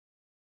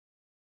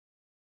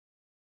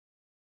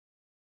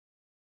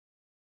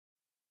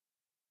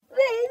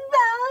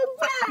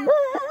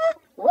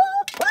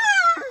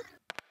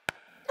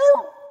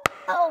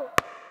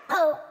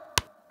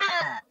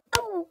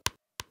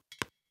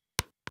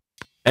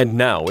And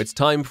now it's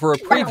time for a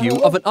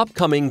preview of an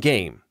upcoming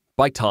game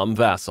by Tom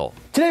Vasel.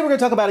 Today we're going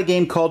to talk about a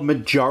game called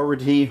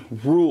Majority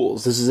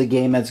Rules. This is a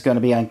game that's going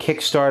to be on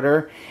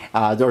Kickstarter,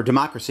 or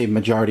Democracy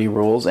Majority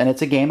Rules, and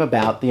it's a game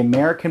about the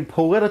American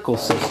political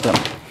system.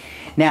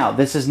 Now,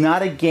 this is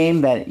not a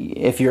game that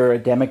if you're a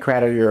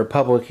Democrat or you're a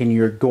Republican,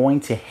 you're going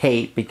to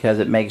hate because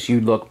it makes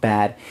you look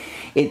bad.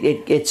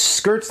 It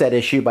skirts that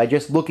issue by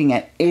just looking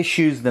at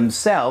issues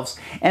themselves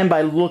and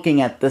by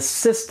looking at the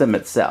system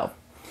itself.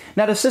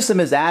 Now, the system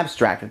is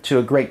abstract to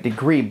a great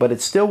degree, but it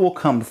still will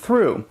come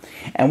through.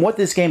 And what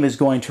this game is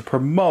going to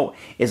promote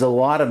is a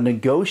lot of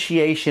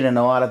negotiation and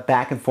a lot of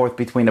back and forth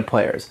between the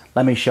players.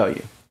 Let me show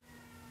you.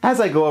 As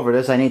I go over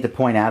this, I need to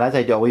point out, as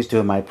I always do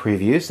in my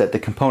previews, that the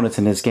components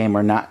in this game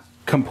are not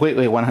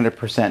completely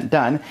 100%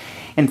 done.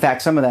 In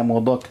fact, some of them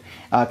will look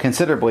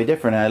considerably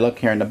different. I look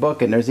here in the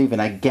book, and there's even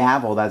a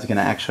gavel that's going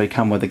to actually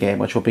come with the game,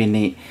 which will be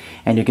neat.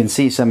 And you can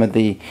see some of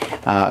the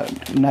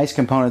nice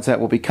components that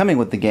will be coming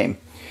with the game.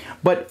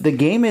 But the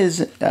game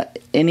is,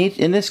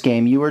 in this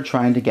game, you are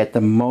trying to get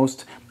the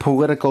most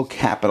political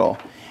capital,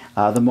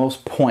 the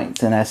most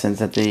points, in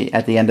essence, at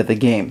the end of the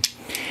game.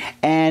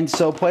 And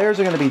so players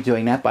are going to be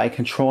doing that by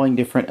controlling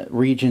different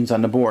regions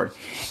on the board.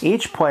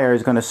 Each player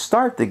is going to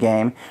start the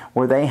game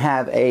where they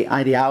have a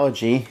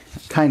ideology,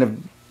 kind of,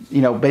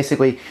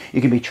 basically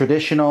you can be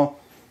traditional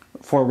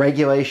for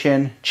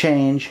regulation,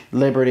 change,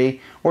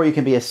 liberty, or you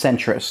can be a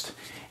centrist.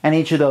 And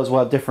each of those will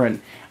have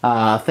different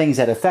things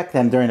that affect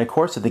them during the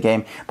course of the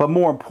game. But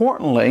more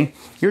importantly,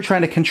 you're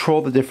trying to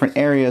control the different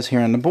areas here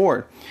on the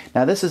board.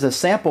 Now, this is a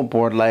sample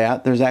board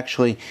layout. There's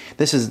actually,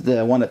 this is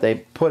the one that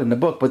they put in the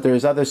book, but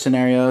there's other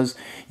scenarios.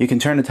 You can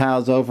turn the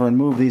tiles over and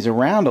move these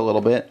around a little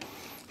bit.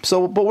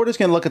 But we're just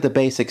going to look at the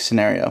basic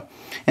scenario.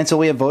 And so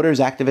we have voters,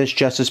 activists,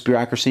 justice,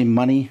 bureaucracy,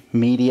 money,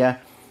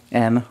 media,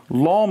 and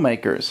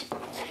lawmakers.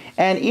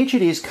 And each of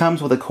these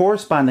comes with a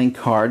corresponding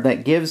card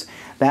that gives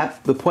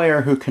the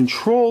player who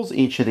controls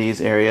each of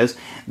these areas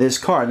this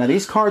card. Now,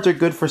 these cards are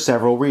good for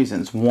several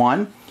reasons.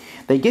 One,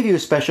 they give you a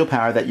special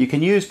power that you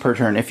can use per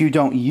turn. If you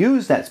don't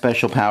use that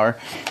special power,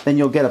 then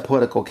you'll get a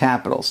political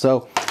capital.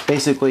 So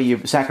basically,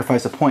 you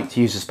sacrifice a point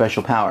to use a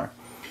special power.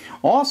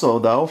 Also,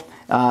 though,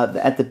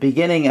 at the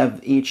beginning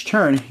of each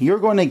turn, you're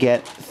going to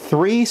get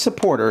 3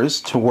 supporters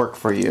to work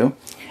for you,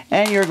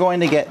 and you're going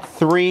to get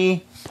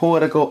 3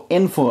 political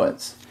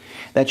influence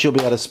that you'll be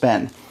able to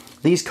spend.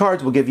 These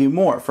cards will give you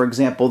more. For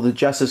example, the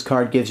Justice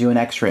card gives you an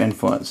extra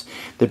influence.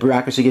 The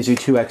Bureaucracy gives you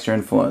 2 extra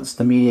influence.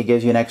 The Media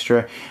gives you an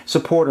extra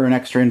support or an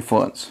extra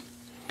influence.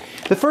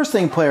 The first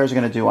thing players are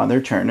going to do on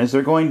their turn is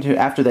they're going to,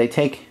 after they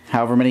take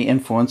however many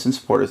influence and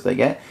supporters they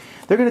get,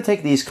 they're going to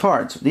take these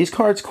cards. These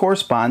cards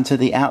correspond to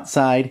the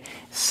outside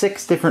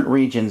 6 different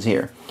regions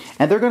here.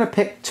 And they're going to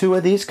pick 2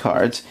 of these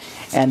cards,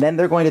 and then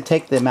they're going to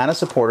take the amount of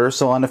supporters.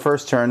 So on the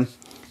first turn,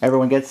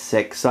 everyone gets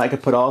 6, so I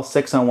could put all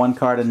 6 on one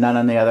card and none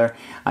on the other.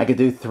 I could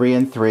do 3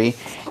 and 3.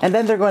 And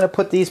then they're going to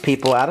put these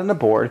people out on the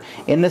board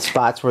in the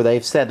spots where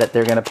they've said that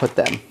they're going to put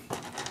them.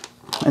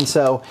 And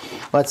so,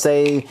 let's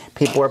say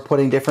people are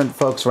putting different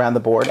folks around the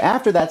board.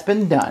 After that's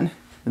been done,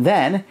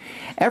 then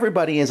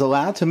everybody is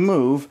allowed to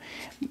move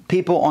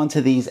people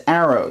onto these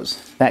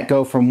arrows that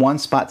go from one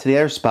spot to the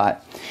other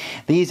spot.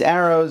 These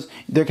arrows,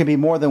 there can be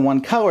more than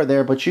one color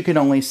there, but you can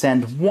only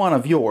send one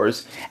of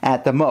yours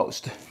at the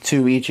most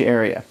to each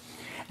area.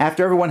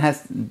 After everyone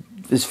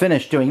is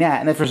finished doing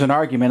that, and if there's an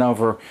argument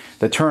over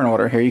the turn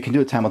order here, you can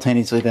do it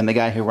simultaneously, then the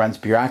guy who runs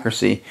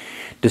bureaucracy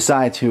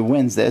decides who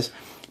wins this.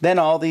 Then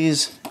all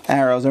these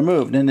arrows are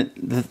moved, and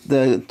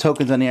the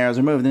tokens on the arrows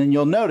are moved, and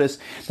you'll notice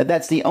that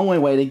that's the only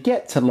way to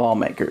get to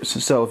lawmakers.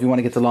 So if you want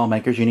to get to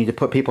lawmakers, you need to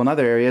put people in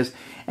other areas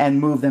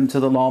and move them to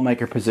the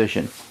lawmaker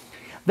position.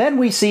 Then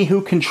we see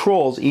who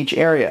controls each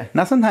area.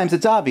 Now sometimes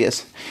it's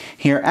obvious.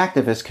 Here,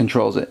 activist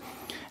controls it,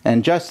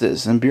 and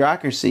justice and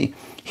bureaucracy.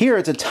 Here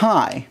it's a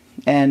tie,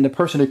 and the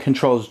person who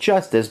controls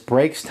justice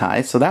breaks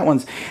ties, so that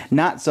one's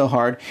not so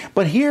hard.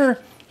 But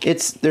here,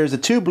 there's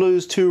 2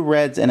 blues, 2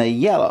 reds, and a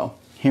yellow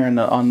here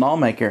on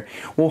lawmaker.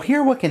 Well,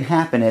 here what can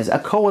happen is a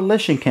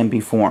coalition can be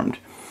formed,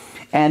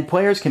 and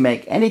players can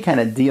make any kind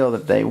of deal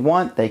that they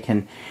want. They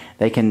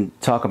can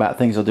talk about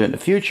things they'll do in the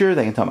future.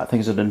 They can talk about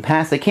things they'll do in the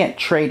past. They can't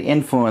trade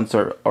influence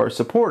or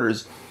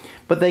supporters,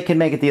 but they can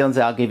make a deal and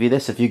say, I'll give you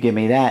this if you give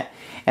me that.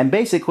 And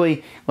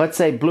basically, let's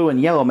say blue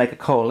and yellow make a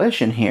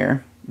coalition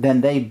here.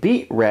 Then they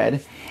beat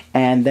red,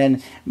 and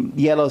then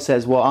yellow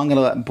says, well, I'm going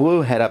to let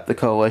blue head up the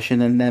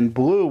coalition, and then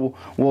blue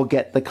will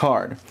get the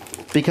card.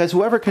 Because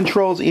whoever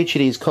controls each of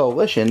these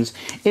coalitions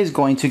is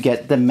going to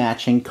get the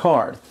matching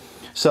card.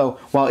 So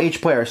while each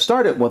player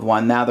started with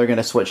one, now they're going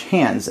to switch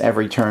hands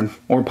every turn,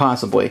 or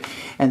possibly.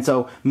 And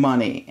so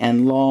money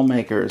and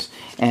lawmakers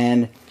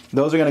and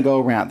those are going to go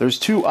around. There's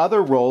 2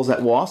 other roles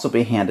that will also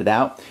be handed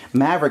out.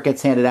 Maverick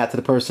gets handed out to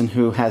the person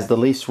who has the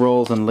least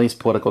roles and least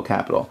political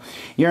capital.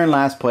 You're in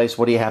last place.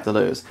 What do you have to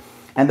lose?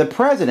 And the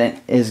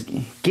president is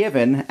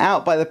given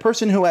out by the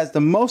person who has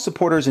the most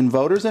supporters in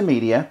voters and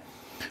media.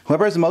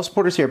 Whoever has the most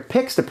supporters here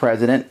picks the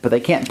president, but they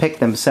can't pick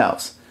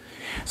themselves.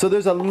 So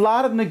there's a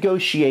lot of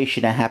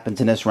negotiation that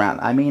happens in this round.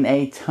 I mean,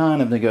 a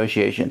ton of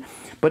negotiation.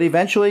 But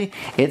eventually,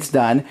 it's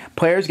done.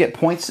 Players get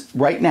points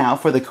right now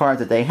for the cards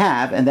that they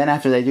have, and then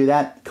after they do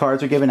that,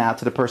 cards are given out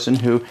to the person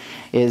who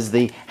is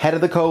the head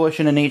of the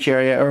coalition in each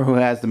area or who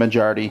has the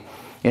majority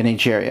in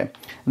each area.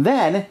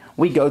 Then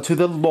we go to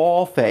the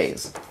law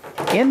phase.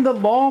 In the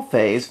law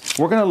phase,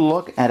 we're going to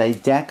look at a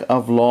deck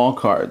of law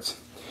cards.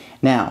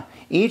 Now,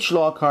 each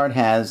law card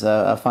has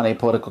a funny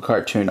political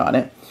cartoon on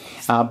it,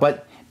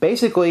 but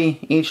basically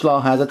each law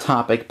has a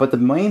topic, but the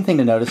main thing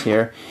to notice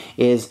here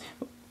is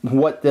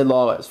what the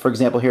law is. For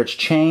example, here it's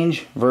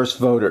change versus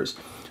voters.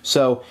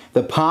 So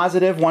the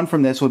positive one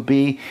from this would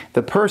be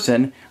the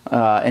person,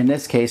 in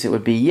this case it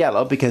would be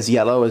yellow because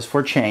yellow is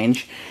for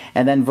change,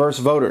 and then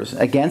versus voters,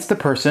 against the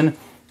person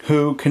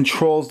who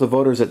controls the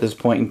voters at this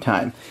point in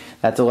time.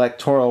 That's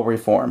electoral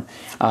reform.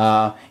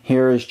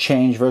 Here is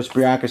change versus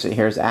bureaucracy.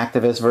 Here's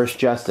activists versus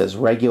justice,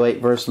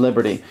 regulate versus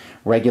liberty,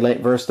 regulate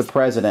versus the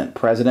president,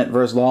 president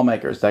versus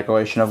lawmakers,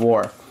 declaration of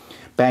war.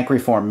 Bank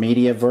reform,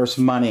 media versus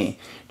money,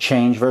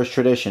 change versus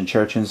tradition,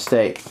 church and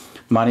state,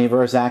 money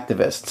versus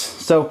activists.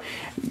 So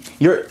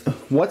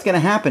what's going to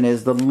happen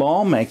is the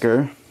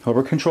lawmaker,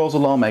 whoever controls the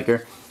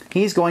lawmaker,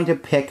 he's going to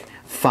pick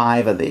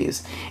 5 of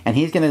these, and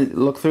he's going to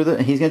look through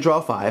he's going to draw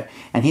 5,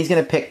 and he's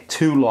going to pick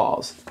 2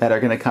 laws that are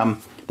going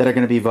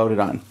to be voted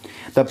on.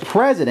 The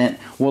president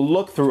will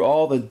look through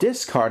all the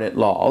discarded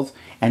laws,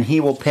 and he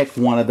will pick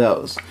one of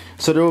those.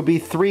 So there will be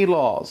 3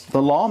 laws.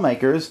 The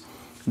lawmakers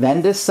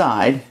then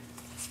decide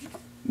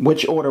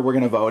which order we're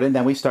going to vote in,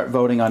 then we start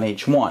voting on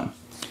each one.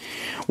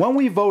 When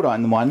we vote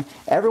on one,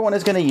 everyone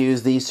is going to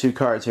use these 2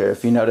 cards here.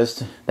 If you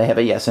noticed, they have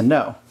a yes and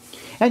no.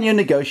 And you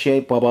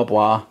negotiate, blah, blah,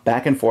 blah,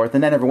 back and forth,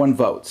 and then everyone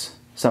votes.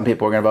 Some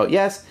people are going to vote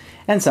yes,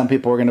 and some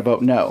people are going to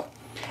vote no.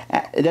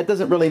 That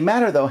doesn't really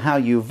matter, though, how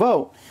you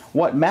vote.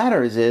 What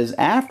matters is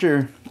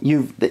after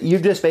you've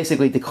just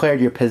basically declared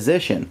your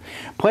position,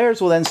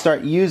 players will then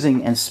start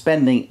using and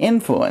spending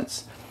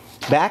influence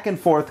back and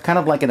forth, kind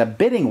of like in a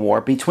bidding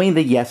war between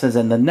the yeses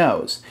and the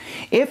nos.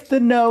 If the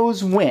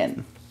nos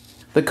win,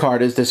 the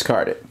card is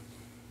discarded.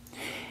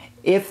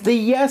 If the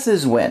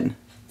yeses win,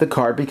 the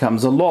card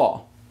becomes a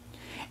law.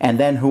 And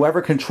then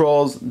whoever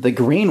controls the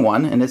green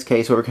one, in this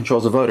case whoever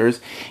controls the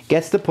voters,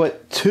 gets to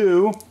put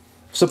 2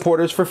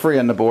 supporters for free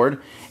on the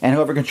board, and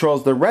whoever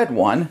controls the red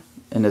one,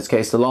 in this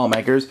case the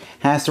lawmakers,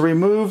 has to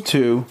remove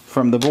 2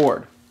 from the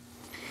board.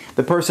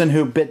 The person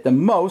who bid the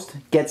most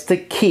gets to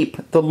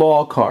keep the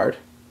law card.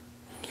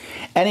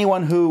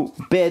 Anyone who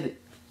bid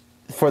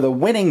for the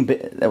winning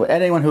bid,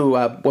 anyone who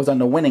was on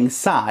the winning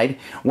side,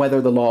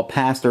 whether the law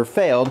passed or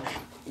failed,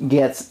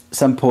 gets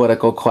some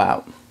political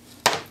clout.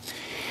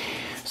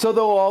 So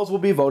the laws will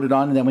be voted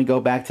on, and then we go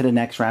back to the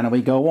next round and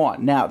we go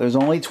on. Now, there's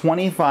only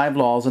 25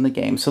 laws in the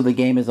game, so the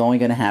game is only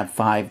going to have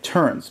 5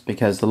 turns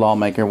because the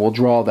lawmaker will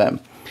draw them.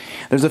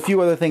 There's a few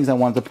other things I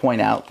wanted to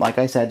point out. Like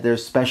I said,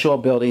 there's special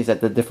abilities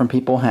that the different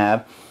people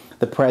have.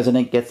 The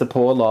president gets to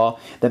pull a law.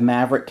 The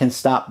maverick can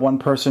stop one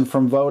person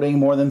from voting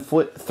more than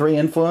 3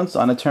 influence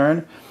on a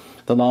turn.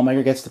 The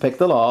lawmaker gets to pick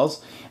the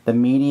laws. The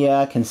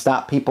media can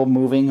stop people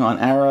moving on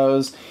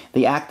arrows.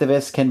 The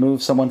activists can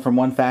move someone from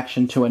one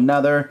faction to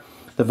another.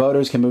 The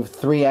voters can move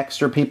 3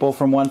 extra people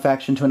from one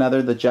faction to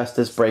another. The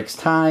justice breaks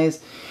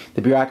ties.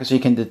 The bureaucracy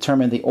can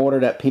determine the order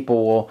that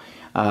people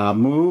will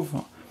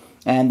move.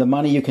 And the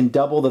money, you can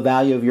double the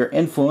value of your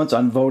influence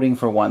on voting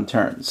for 1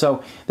 turn.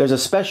 So there's a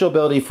special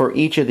ability for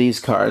each of these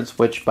cards,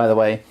 which, by the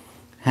way,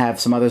 have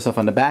some other stuff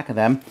on the back of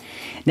them.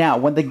 Now,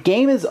 when the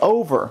game is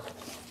over,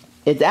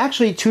 it's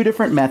actually 2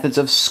 different methods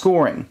of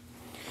scoring.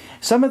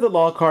 Some of the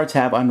law cards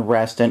have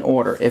unrest and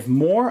order. If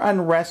more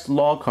unrest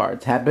law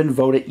cards have been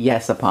voted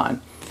yes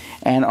upon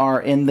and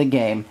are in the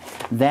game,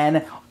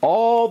 then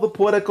all the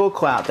political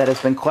clout that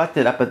has been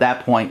collected up at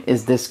that point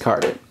is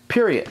discarded,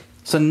 period.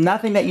 So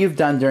nothing that you've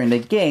done during the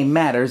game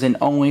matters, and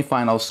only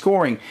final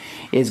scoring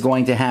is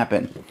going to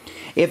happen.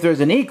 If there's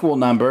an equal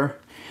number,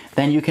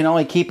 then you can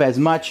only keep as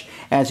much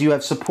as you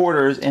have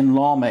supporters in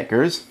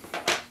lawmakers.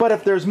 But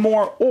if there's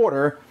more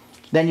order,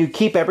 then you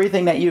keep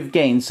everything that you've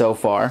gained so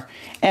far,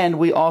 and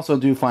we also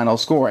do final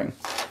scoring.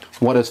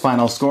 What is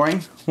final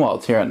scoring? Well,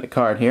 it's here on the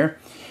card here.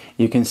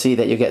 You can see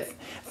that you get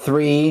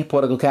 3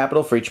 political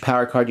capital for each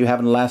power card you have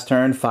in the last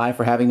turn, 5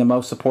 for having the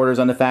most supporters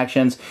on the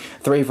factions,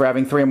 3 for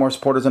having 3 or more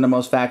supporters on the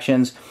most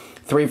factions,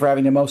 3 for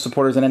having the most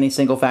supporters in any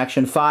single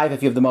faction, 5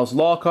 if you have the most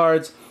law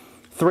cards,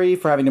 3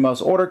 for having the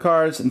most order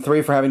cards, and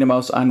 3 for having the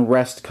most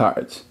unrest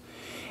cards.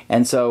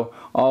 And so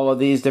all of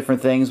these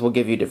different things will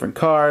give you different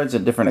cards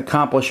and different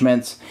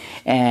accomplishments,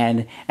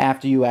 and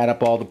after you add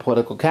up all the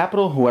political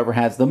capital, whoever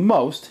has the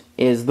most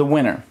is the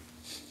winner.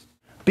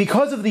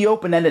 Because of the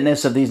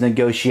open-endedness of these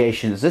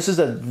negotiations, this is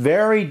a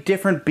very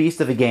different beast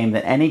of a game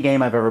than any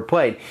game I've ever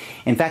played.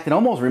 In fact, it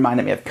almost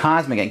reminded me of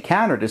Cosmic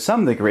Encounter to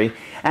some degree,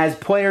 as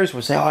players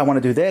would say, oh, I want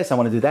to do this, I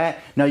want to do that.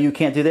 No, you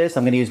can't do this,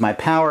 I'm going to use my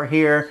power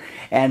here.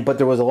 But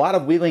there was a lot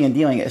of wheeling and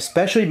dealing,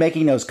 especially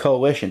making those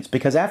coalitions,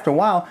 because after a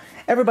while,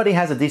 everybody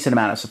has a decent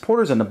amount of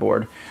supporters on the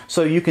board.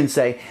 So you can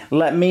say,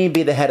 let me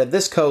be the head of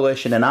this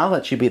coalition, and I'll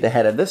let you be the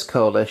head of this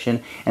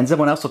coalition, and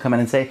someone else will come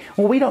in and say,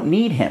 well, we don't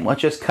need him,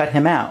 let's just cut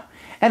him out.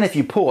 And if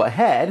you pull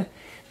ahead,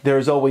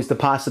 there's always the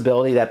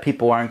possibility that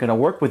people aren't going to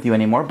work with you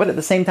anymore. But at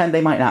the same time, they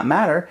might not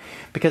matter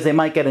because they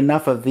might get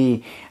enough of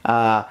the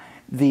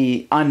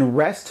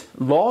unrest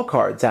law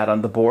cards out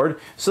on the board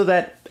so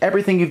that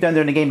everything you've done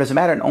during the game doesn't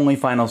matter and only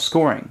final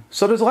scoring.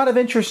 So there's a lot of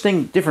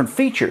interesting different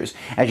features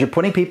as you're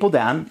putting people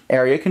down,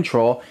 area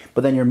control,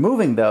 but then you're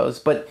moving those.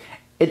 But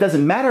it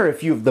doesn't matter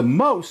if you have the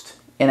most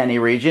in any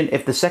region.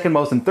 If the second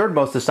most and third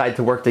most decide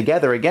to work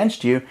together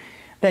against you,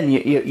 then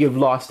you've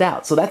lost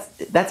out. So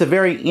that's a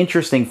very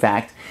interesting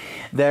fact.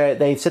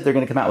 They said they're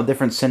going to come out with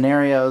different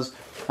scenarios.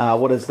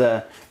 What is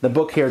the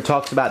book here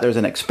talks about? There's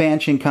an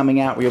expansion coming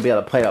out where you'll be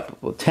able to play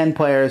up with 10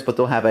 players, but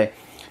they'll have a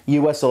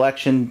U.S.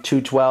 election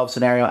 212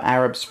 scenario,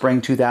 Arab Spring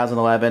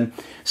 2011,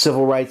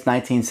 Civil Rights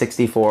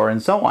 1964,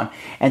 and so on.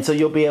 And so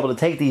you'll be able to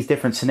take these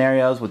different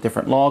scenarios with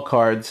different law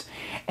cards,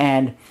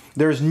 and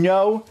there's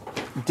no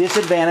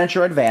disadvantage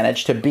or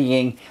advantage to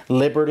being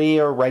liberty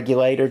or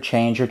regulate or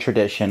change or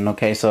tradition.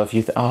 Okay, so if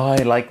you I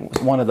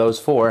like one of those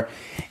four,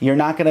 you're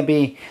not going to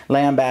be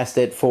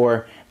lambasted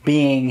for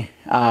being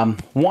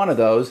one of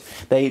those.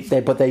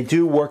 But they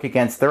do work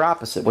against their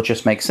opposite, which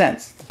just makes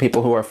sense.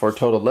 People who are for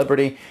total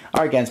liberty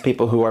are against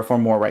people who are for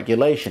more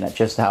regulation. That's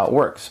just how it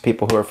works.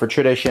 People who are for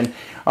tradition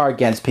are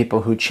against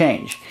people who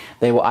change.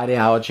 They will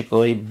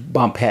ideologically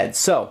bump heads.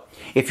 So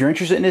if you're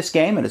interested in this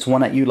game and it's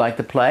one that you'd like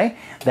to play,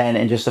 then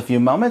in just a few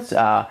moments,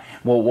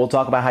 we'll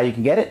talk about how you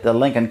can get it, the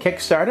link on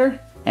Kickstarter,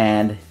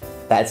 and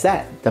that's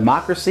that.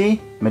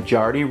 Democracy,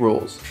 Majority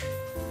Rules.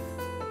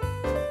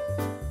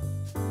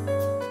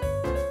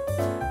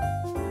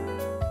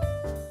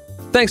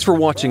 Thanks for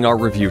watching our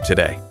review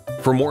today.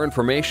 For more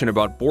information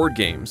about board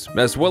games,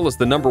 as well as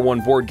the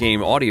 #1 board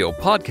game audio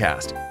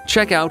podcast,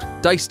 check out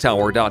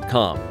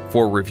Dicetower.com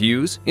for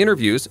reviews,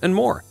 interviews, and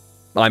more.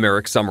 I'm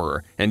Eric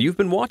Summerer, and you've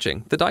been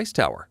watching The Dice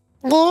Tower.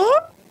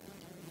 Do.